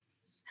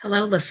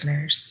Hello,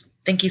 listeners.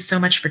 Thank you so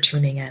much for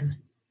tuning in.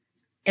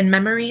 In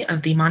memory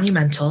of the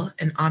monumental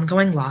and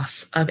ongoing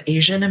loss of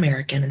Asian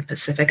American and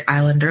Pacific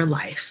Islander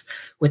life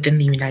within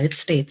the United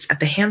States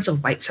at the hands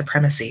of white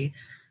supremacy,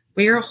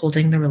 we are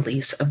holding the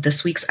release of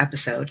this week's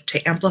episode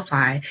to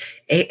amplify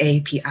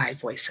AAPI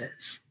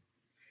voices.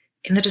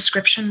 In the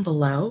description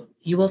below,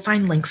 you will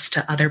find links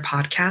to other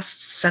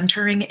podcasts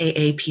centering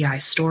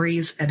AAPI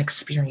stories and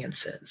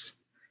experiences.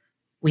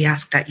 We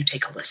ask that you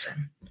take a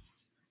listen.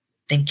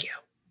 Thank you.